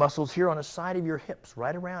fascia muscles here on the side of your hips,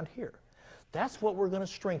 right around here. That's what we're going to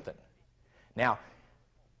strengthen. Now,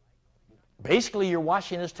 basically, you're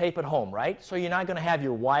watching this tape at home, right? So you're not going to have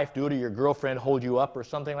your wife do it or your girlfriend hold you up or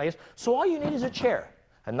something like this. So all you need is a chair,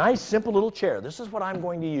 a nice, simple little chair. This is what I'm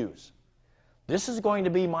going to use. This is going to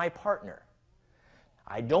be my partner.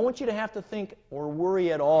 I don't want you to have to think or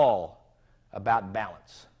worry at all about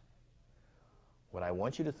balance. What I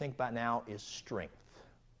want you to think about now is strength.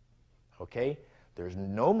 Okay? There's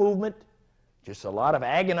no movement, just a lot of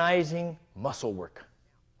agonizing muscle work.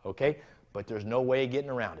 Okay? But there's no way of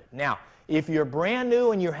getting around it. Now, if you're brand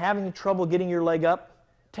new and you're having trouble getting your leg up,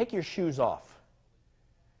 take your shoes off.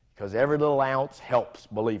 Because every little ounce helps,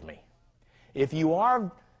 believe me. If you are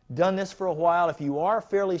done this for a while, if you are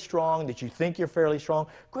fairly strong, that you think you're fairly strong,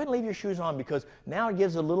 go ahead and leave your shoes on because now it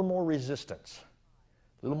gives a little more resistance,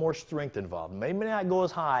 a little more strength involved. Maybe not go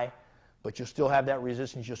as high, but you'll still have that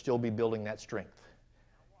resistance. You'll still be building that strength.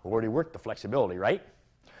 We already worked the flexibility, right?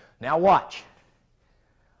 Now watch.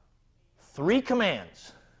 3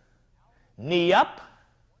 commands. Knee up,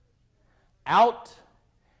 out,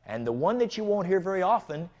 and the one that you won't hear very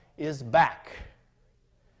often is back.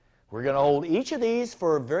 We're going to hold each of these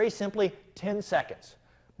for very simply 10 seconds.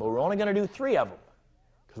 But we're only going to do 3 of them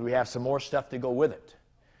because we have some more stuff to go with it.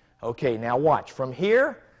 Okay, now watch. From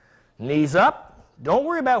here, knees up. Don't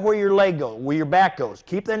worry about where your leg goes, where your back goes.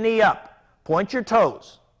 Keep the knee up. Point your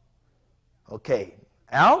toes. Okay,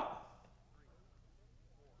 out.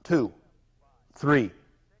 2, 3,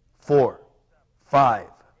 4, 5,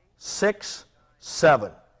 6,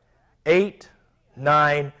 7, 8,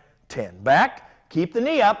 9, 10. Back. Keep the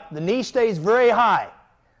knee up. The knee stays very high.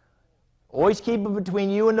 Always keep it between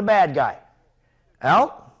you and the bad guy.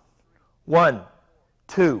 Out. 1,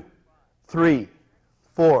 2, 3,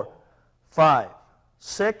 4, 5,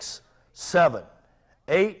 6, 7,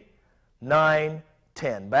 8, 9,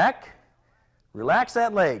 10. Back. Relax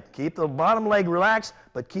that leg. Keep the bottom leg relaxed,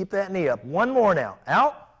 but keep that knee up. One more now.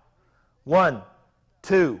 Out. 1,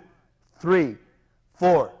 2, 3,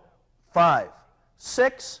 4, 5,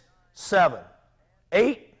 6, 7,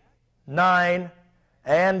 8, 9,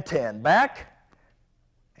 and 10. Back,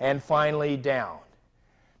 and finally down.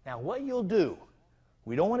 Now what you'll do,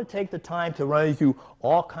 we don't want to take the time to run you through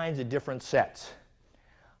all kinds of different sets.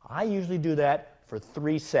 I usually do that for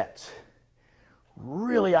 3 sets.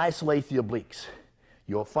 Really isolate the obliques.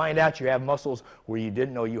 You'll find out you have muscles where you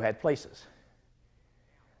didn't know you had places.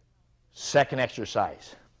 Second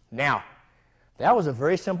exercise. Now, that was a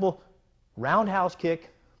very simple roundhouse kick,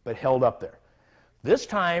 but held up there. This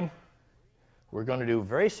time, we're going to do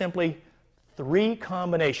very simply 3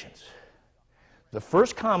 combinations. The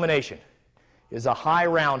first combination is a high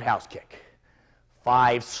roundhouse kick.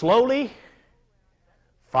 5 slowly,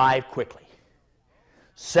 5 quickly.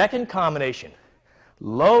 Second combination,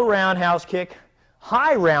 low roundhouse kick,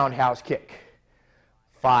 high roundhouse kick.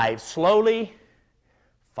 5 slowly,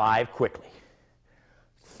 5 quickly.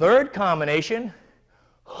 Third combination,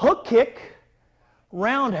 hook kick,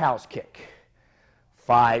 roundhouse kick.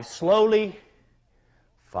 5 slowly,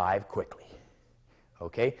 5 quickly.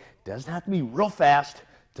 Okay? Doesn't have to be real fast.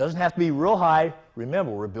 Doesn't have to be real high.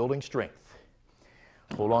 Remember, we're building strength.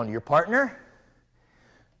 Hold on to your partner.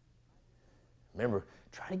 Remember,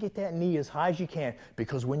 try to get that knee as high as you can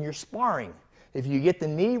because when you're sparring, if you get the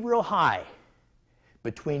knee real high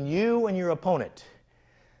between you and your opponent,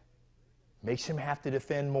 it makes him have to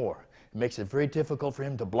defend more. It makes it very difficult for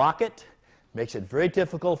him to block it. It makes it very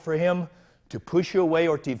difficult for him to push you away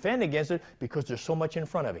or to defend against it because there's so much in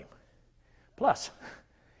front of him. Plus,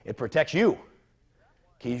 it protects you.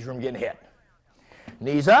 Keeps you from getting hit.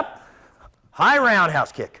 Knees up, high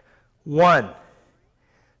roundhouse kick. 1,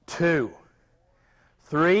 2,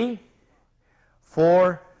 3,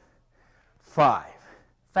 4, 5.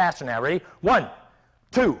 Faster now, ready? 1,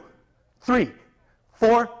 2, 3,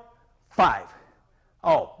 4, 5.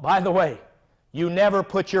 Oh, by the way, you never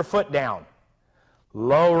put your foot down.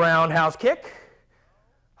 Low roundhouse kick,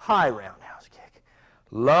 high roundhouse kick.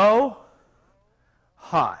 Low,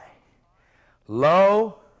 high.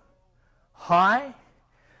 Low, high.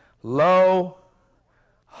 Low,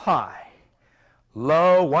 high.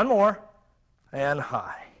 Low, one more, and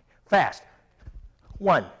high. Fast.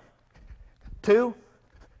 1, 2,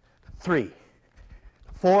 3,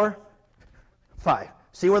 4, 5.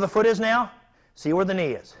 See where the foot is now? See where the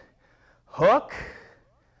knee is. Hook,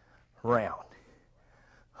 round.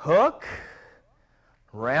 Hook,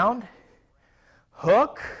 round.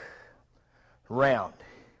 Hook, round.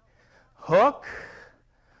 hook,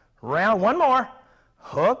 round. One more.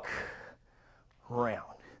 Hook, round.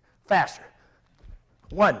 Faster.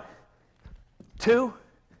 1, 2,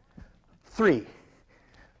 3,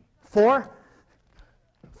 4,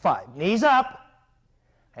 5. Knees up,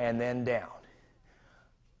 and then down.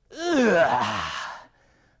 Ugh.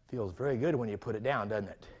 Feels very good when you put it down, doesn't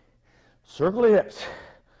it? Circle the hips.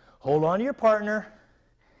 Hold on to your partner.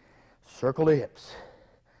 Circle the hips.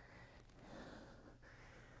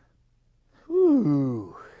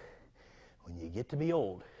 Whew. When you get to be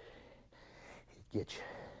old, it gets you.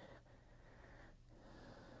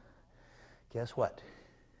 Guess what?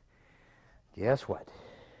 Guess what?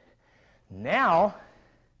 Now,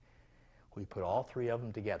 we put all three of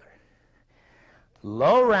them together.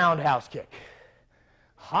 Low roundhouse kick,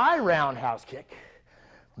 high roundhouse kick,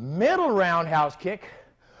 middle roundhouse kick,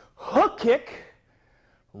 hook kick,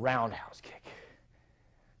 roundhouse kick.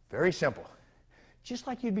 Very simple. Just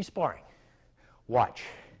like you'd be sparring. Watch.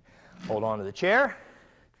 Hold on to the chair.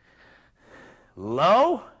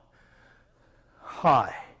 Low,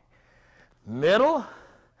 high, middle,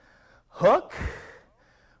 hook,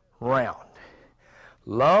 round.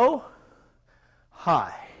 Low,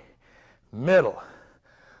 high, middle,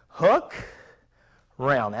 hook,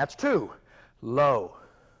 round. That's 2. Low,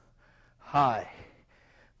 high,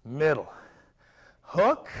 middle,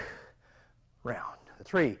 hook, round.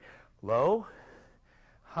 3. Low,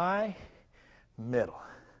 high, middle,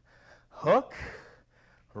 hook,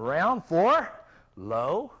 round. 4.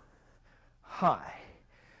 Low, high,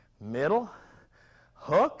 middle,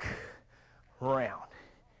 hook, round.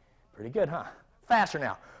 Pretty good, huh? Faster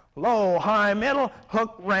now. Low, high, middle,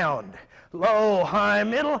 hook, round. Low, high,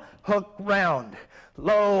 middle, hook, round.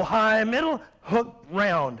 Low, high, middle, hook,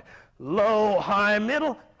 round. Low, high,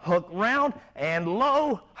 middle, hook, round. And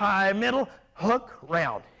low, high, middle, hook,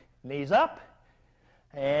 round. Knees up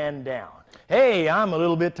and down. Hey, I'm a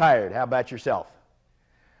little bit tired. How about yourself?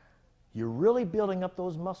 You're really building up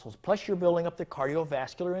those muscles. Plus, you're building up the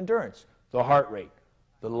cardiovascular endurance, the heart rate,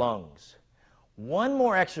 the lungs. One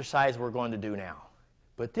more exercise we're going to do now.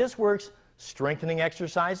 But this works strengthening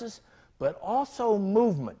exercises, but also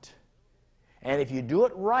movement. And if you do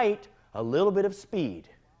it right, a little bit of speed.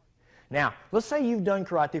 Now, let's say you've done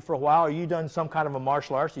karate for a while, or you've done some kind of a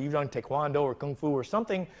martial arts, or you've done taekwondo or kung fu or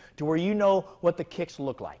something to where you know what the kicks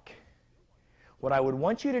look like. What I would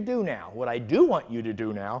want you to do now, what I do want you to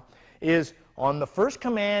do now, is on the first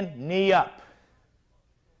command, knee up.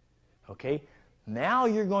 Okay? Now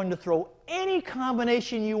you're going to throw any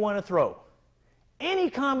combination you want to throw. Any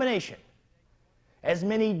combination. As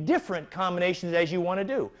many different combinations as you want to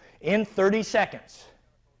do in 30 seconds.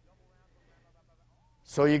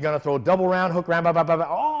 So you're going to throw double round, hook round,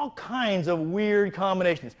 all kinds of weird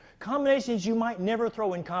combinations. Combinations you might never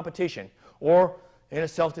throw in competition or in a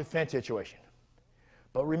self-defense situation.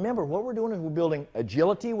 But remember, what we're doing is we're building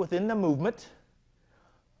agility within the movement,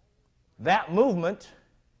 that movement,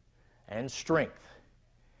 and strength.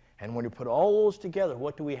 And when you put all those together,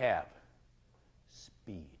 what do we have?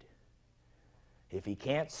 Speed. If he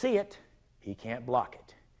can't see it, he can't block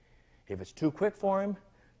it. If it's too quick for him,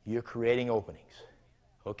 you're creating openings.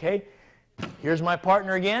 Okay? Here's my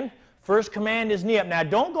partner again. First command is knee up. Now,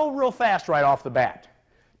 don't go real fast right off the bat.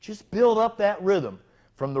 Just build up that rhythm.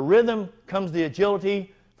 From the rhythm comes the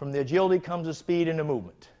agility. From the agility comes the speed and the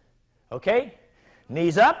movement. Okay?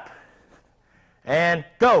 Knees up. And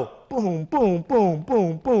go. Boom, boom, boom,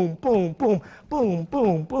 boom, boom, boom, boom, boom,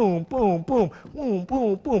 boom, boom, boom, boom, boom,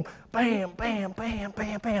 boom, boom, bam, bam, bam,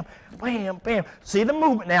 bam, bam, bam, bam. See the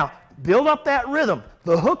movement now. Build up that rhythm.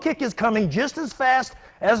 The hook kick is coming just as fast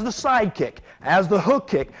as the side kick, as the hook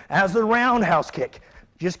kick, as the roundhouse kick.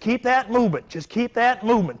 Just keep that movement. Just keep that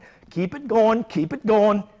movement. Keep it going. Keep it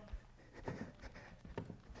going.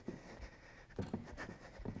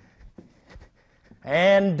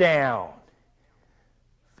 And down.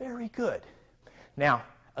 Very good. Now,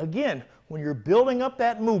 again, when you're building up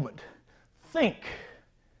that movement, think.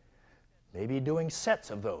 Maybe doing sets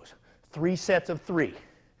of those. 3 sets of 3.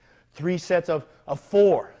 3 sets of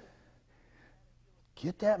 4.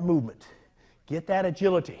 Get that movement. Get that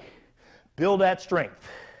agility. Build that strength.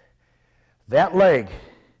 That leg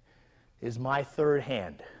is my third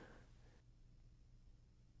hand.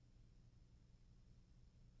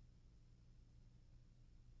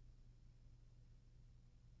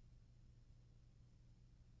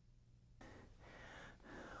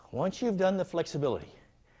 Once you've done the flexibility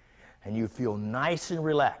and you feel nice and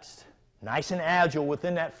relaxed, nice and agile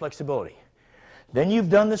within that flexibility, then you've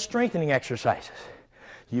done the strengthening exercises.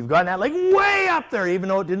 You've gotten that leg way up there, even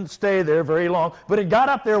though it didn't stay there very long, but it got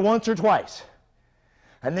up there once or twice.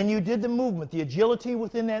 And then you did the movement, the agility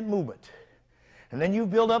within that movement. And then you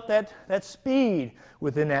build up that speed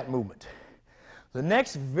within that movement. The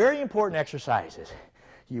next very important exercise is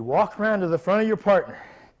you walk around to the front of your partner.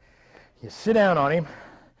 You sit down on him,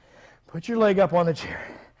 put your leg up on the chair,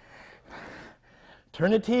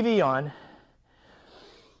 turn the TV on,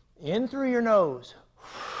 in through your nose,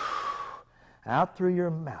 out through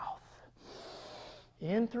your mouth.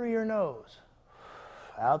 In through your nose,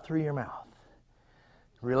 out through your mouth.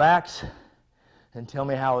 Relax and tell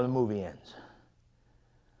me how the movie ends.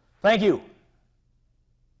 Thank you.